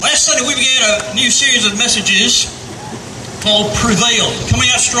Sunday, we began a new series of messages called Prevail, coming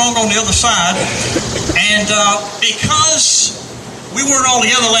out strong on the other side. And because we weren't all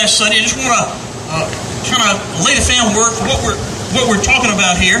together last Sunday, I just want to kind of lay the groundwork for what we're talking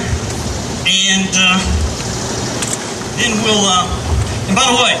about here. And then we'll... and by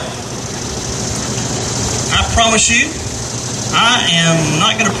the way, I promise you, I am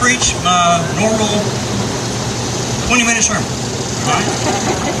not going to preach my normal 20-minute sermon. All right?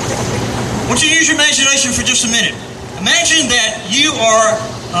 I want you to use your imagination for just a minute. Imagine that you are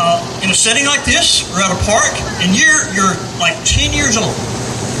in a setting like this, or at a park, and you're like 10 years old.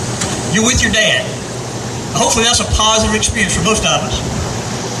 You're with your dad. Hopefully that's a positive experience for most of us.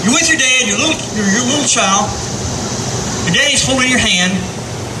 You're with your dad, your little child. Your daddy's holding your hand,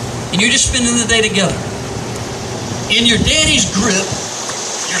 and you're just spending the day together. In your daddy's grip,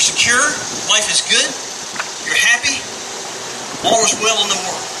 you're secure, life is good, you're happy, all is well in the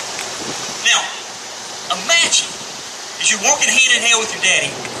world. Now, imagine, as you're walking hand in hand with your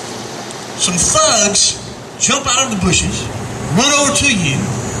daddy, some thugs jump out of the bushes, run over to you,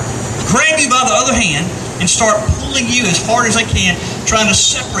 grab you by the other hand, and start pulling you as hard as they can, trying to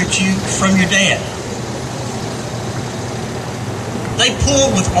separate you from your dad. They pull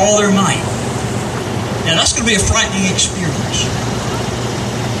with all their might. Now, that's going to be a frightening experience.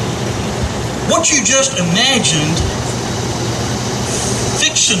 What you just imagined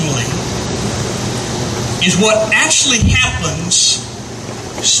fictionally is what actually happens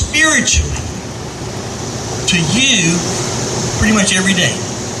spiritually to you pretty much every day.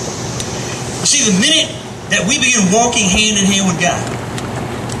 You see, the minute that we begin walking hand in hand with God,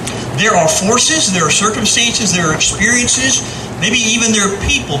 there are forces, there are circumstances, there are experiences, maybe even there are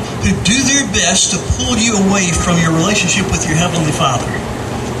people who do their best to pull you away from your relationship with your Heavenly Father,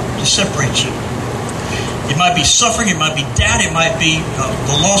 to separate you. It might be suffering, it might be doubt, it might be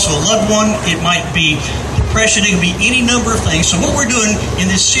the loss of a loved one, it might be depression, it can be any number of things. So what we're doing in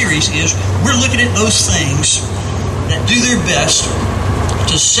this series is we're looking at those things that do their best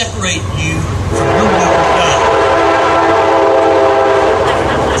to separate you from your walk with God.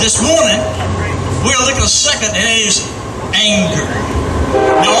 This morning, we're going to look at a second, and it is anger.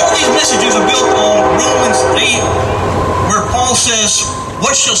 Now, all these messages are built on Romans 8, where Paul says,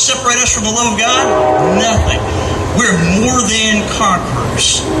 what shall separate us from the love of God? Nothing. We're more than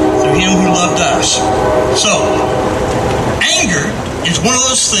conquerors through Him who loved us. So, anger is one of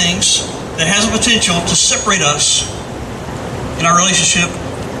those things that has a potential to separate us in our relationship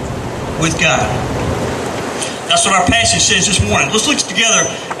with God. That's what our passage says this morning. Let's look together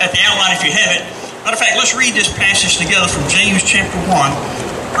at the outline if you have it. Matter of fact, let's read this passage together from James chapter 1,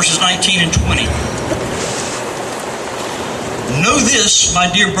 verses 19 and 20. Know this, my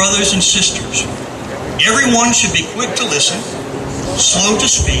dear brothers and sisters. Everyone should be quick to listen, slow to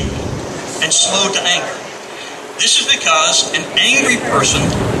speak, and slow to anger. This is because an angry person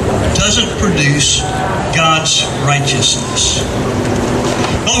doesn't produce God's righteousness.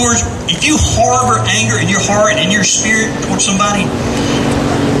 In other words, if you harbor anger in your heart and in your spirit towards somebody,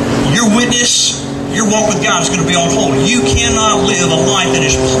 your witness, your walk with God is going to be on hold. You cannot live a life that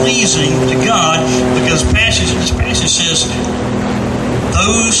is pleasing to God because this passage says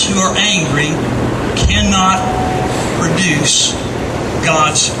those who are angry cannot produce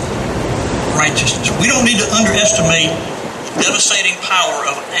God's righteousness. We don't need to underestimate the devastating power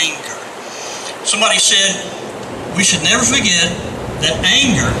of anger. Somebody said we should never forget that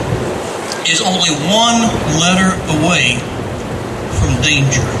anger is only one letter away from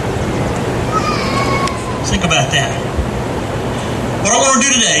danger. Think about that. What I want to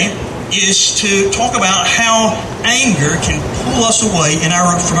do today is to talk about how anger can pull us away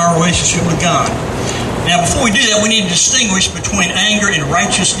from our relationship with God. Now, before we do that, we need to distinguish between anger and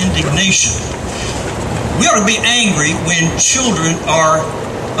righteous indignation. We ought to be angry when children are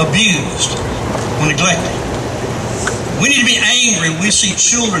abused or neglected. We need to be angry when we see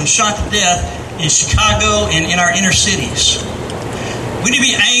children shot to death in Chicago and in our inner cities. We need to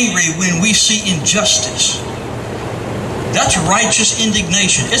be angry when we see injustice. That's righteous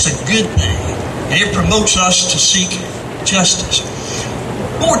indignation. It's a good thing. And it promotes us to seek justice.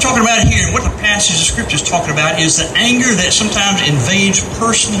 What we're talking about here, and what the passage of Scripture is talking about, is the anger that sometimes invades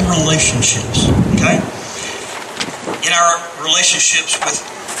personal relationships. Okay? In our relationships with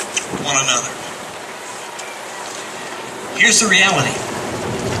one another. Here's the reality.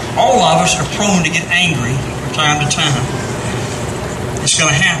 All of us are prone to get angry from time to time. It's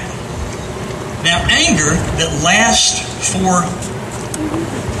going to happen. Now, anger that lasts for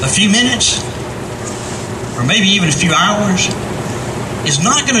a few minutes, or maybe even a few hours, is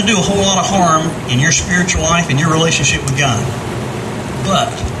not going to do a whole lot of harm in your spiritual life and your relationship with God. But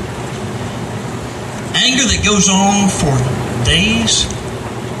Anger that goes on for days,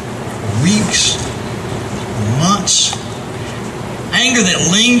 weeks, months. Anger that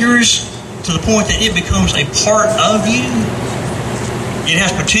lingers to the point that it becomes a part of you. It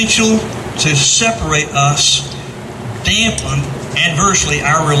has potential to separate us, dampen adversely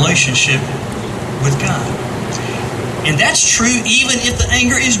our relationship with God. And that's true even if the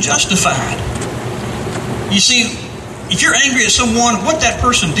anger is justified. You see, if you're angry at someone, what that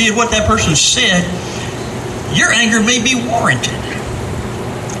person did, what that person said, your anger may be warranted.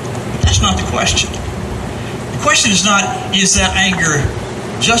 But that's not the question. The question is not, is that anger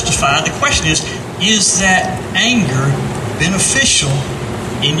justified? The question is that anger beneficial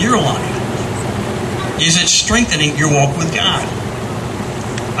in your life? Is it strengthening your walk with God?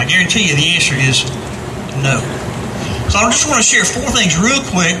 I guarantee you the answer is no. So I just want to share 4 things real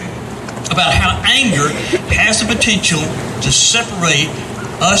quick about how anger has the potential to separate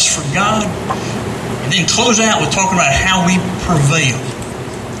us from God, and then close out with talking about how we prevail.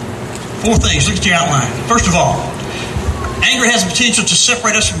 4 things. Look at your outline. First of all, anger has the potential to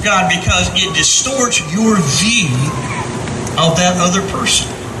separate us from God because it distorts your view of that other person.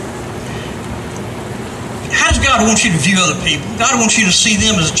 How does God want you to view other people? God wants you to see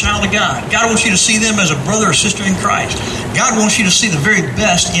them as a child of God. God wants you to see them as a brother or sister in Christ. God wants you to see the very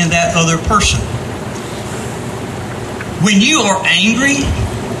best in that other person. When you are angry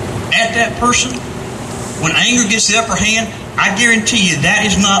at that person, when anger gets the upper hand, I guarantee you that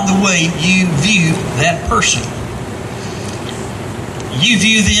is not the way you view that person. You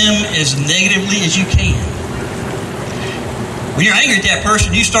view them as negatively as you can. When you're angry at that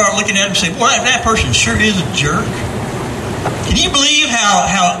person, you start looking at them and say, boy, that person sure is a jerk. Can you believe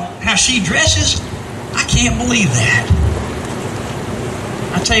how she dresses? I can't believe that.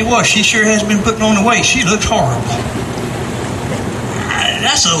 I tell you what, she sure has been putting on the weight. She looks horrible.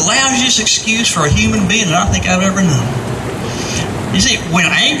 That's the lousiest excuse for a human being that I think I've ever known. You see, when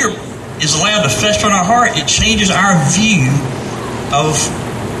anger is allowed to fester in our heart, it changes our view of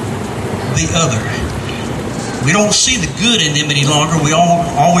the other. We don't see the good in them any longer. We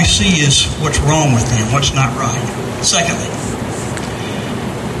all we see is what's wrong with them, what's not right. Secondly,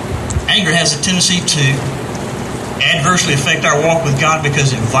 anger has a tendency to adversely affect our walk with God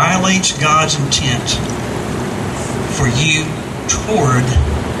because it violates God's intent for you toward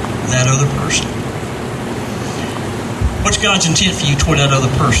that other person. What's God's intent for you toward that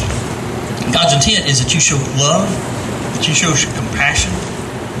other person? God's intent is that you show love, that you show compassion,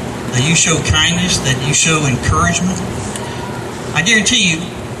 that you show kindness, that you show encouragement. I guarantee you,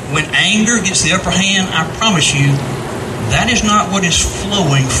 when anger gets the upper hand, I promise you, that is not what is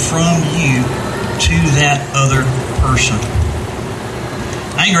flowing from you to that other person.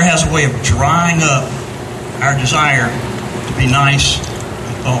 Anger has a way of drying up our desire to be nice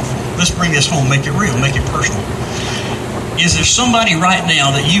and thoughtful. Let's bring this home, make it real, make it personal. Is there somebody right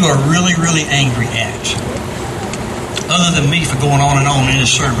now that you are really, really angry at? Other than me for going on and on in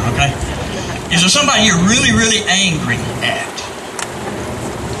this sermon, okay? Is there somebody you're really, really angry at?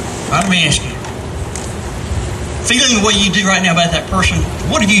 Let me ask you. Feeling the way you do right now about that person,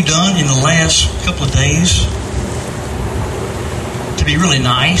 what have you done in the last couple of days to be really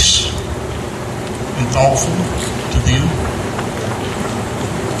nice and thoughtful to them?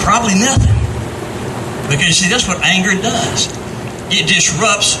 Probably nothing. Because, see, that's what anger does. It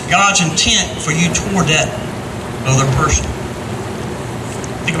disrupts God's intent for you toward that other person.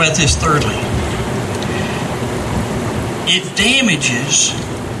 Think about this thirdly. It damages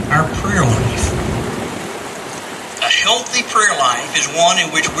our prayer life. A healthy prayer life is one in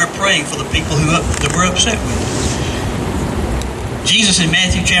which we're praying for the people that we're upset with. Jesus in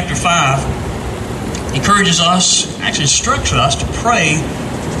Matthew chapter 5 encourages us, actually instructs us to pray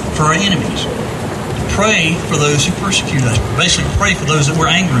for our enemies. To pray for those who persecute us. Basically pray for those that we're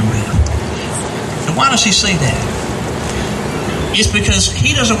angry with. And why does he say that? It's because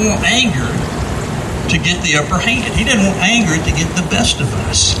he doesn't want anger to get the upper hand. He doesn't want anger to get the best of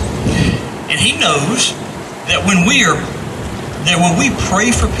us. And he knows that when we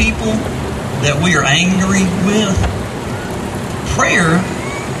pray for people that we are angry with, prayer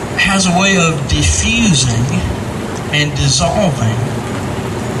has a way of diffusing and dissolving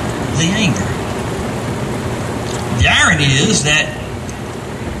the anger. The irony is that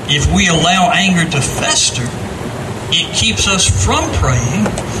if we allow anger to fester, it keeps us from praying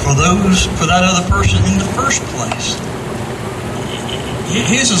for that other person in the first place.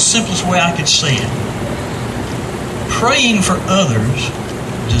 Here's the simplest way I could say it. Praying for others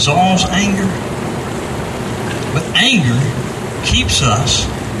dissolves anger, but anger keeps us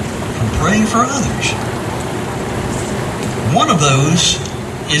from praying for others. One of those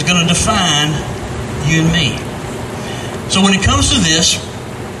is going to define you and me. So when it comes to this,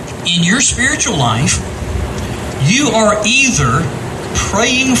 in your spiritual life, you are either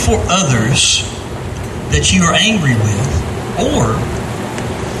praying for others that you are angry with, or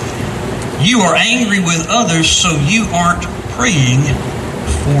you are angry with others so you aren't praying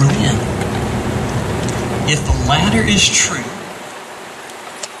for them. If the latter is true,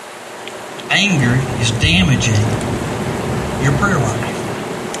 anger is damaging your prayer life.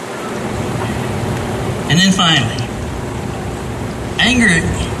 And then finally, anger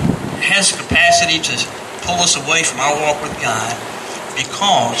has the capacity to pull us away from our walk with God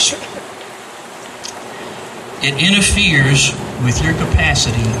because it interferes with your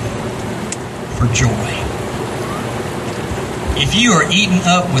capacity for joy. If you are eaten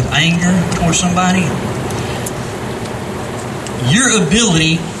up with anger towards somebody, your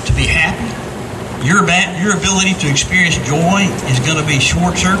ability to be happy, your ability to experience joy is going to be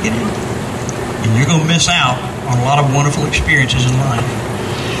short-circuited, and you're going to miss out on a lot of wonderful experiences in life.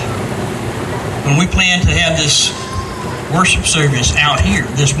 When we planned to have this worship service out here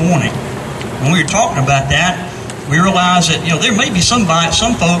this morning, when we were talking about that, we realized that there may be some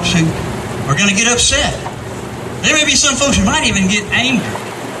folks who are going to get upset. There may be some folks who might even get angry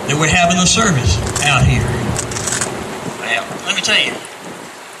that we're having the service out here. Well, let me tell you,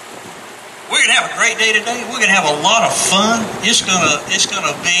 we're going to have a great day today. We're going to have a lot of fun. It's going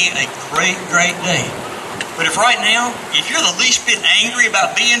to be a great, great day. But if right now, if you're the least bit angry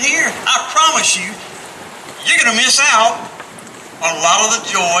about being here, I promise you, you're going to miss out on a lot of the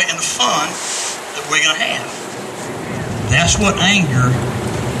joy and the fun that we're going to have. That's what anger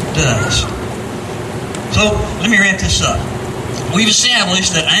does. So, let me wrap this up. We've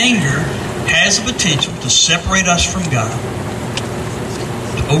established that anger has the potential to separate us from God,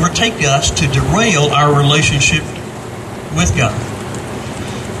 to overtake us, to derail our relationship with God.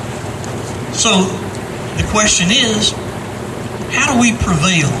 So, the question is, how do we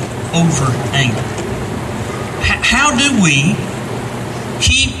prevail over anger? How do we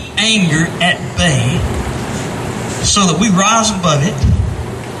keep anger at bay so that we rise above it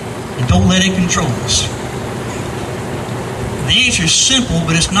and don't let it control us? The answer is simple,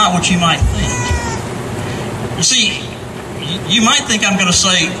 but it's not what you might think. You see, you might think I'm going to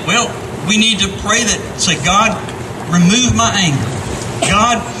say, well, we need to pray say, God, remove my anger.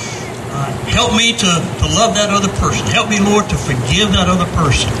 God, help me to love that other person. Help me, Lord, to forgive that other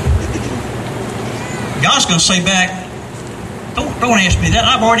person. God's going to say back, don't ask me that.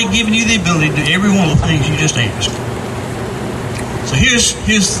 I've already given you the ability to do every one of the things you just asked. So here's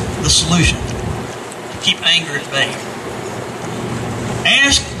the solution to keep anger at bay.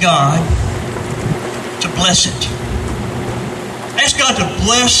 Ask God to bless it. Ask God to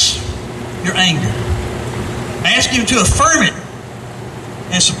bless your anger. Ask Him to affirm it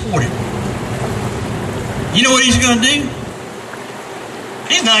and support it. You know what He's going to do?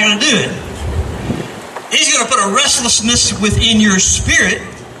 He's not going to do it. He's going to put a restlessness within your spirit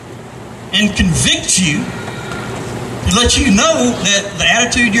and convict you to let you know that the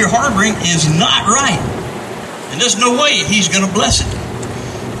attitude you're harboring is not right. And there's no way He's going to bless it.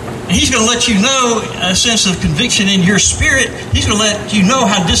 And He's going to let you know a sense of conviction in your spirit. He's going to let you know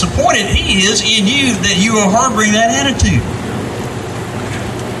how disappointed He is in you that you are harboring that attitude.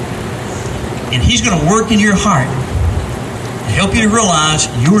 And He's going to work in your heart to help you to realize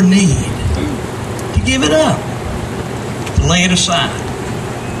your need to give it up, to lay it aside,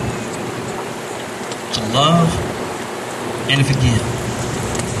 to love and to forgive.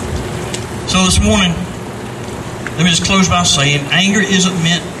 So this morning, let me just close by saying, anger isn't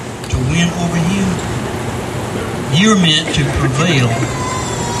meant to win over you. You're meant to prevail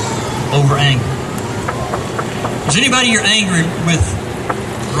over anger. Is anybody you're angry with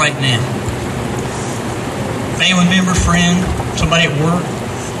right now? Family member, friend, somebody at work?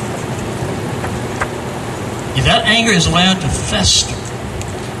 If that anger is allowed to fester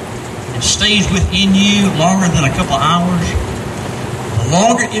and stays within you longer than a couple of hours, the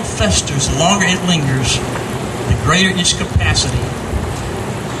longer it festers, the longer it lingers, the greater its capacity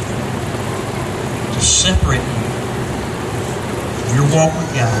to separate you from your walk with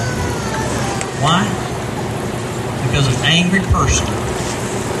God. Why? Because an angry person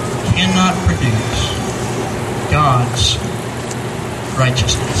cannot produce God's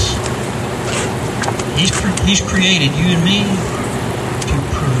righteousness. He's created you and me to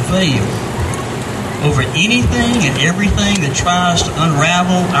prevail over anything and everything that tries to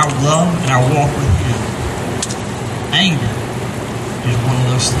unravel our love and our walk with Him. Anger is one of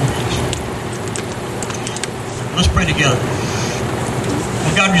those things. Let's pray together.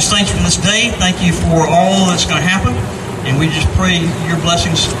 Well, God, we just thank You for this day. Thank You for all that's going to happen. And we just pray Your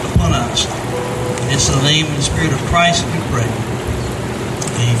blessings upon us. In in the name and the Spirit of Christ we pray.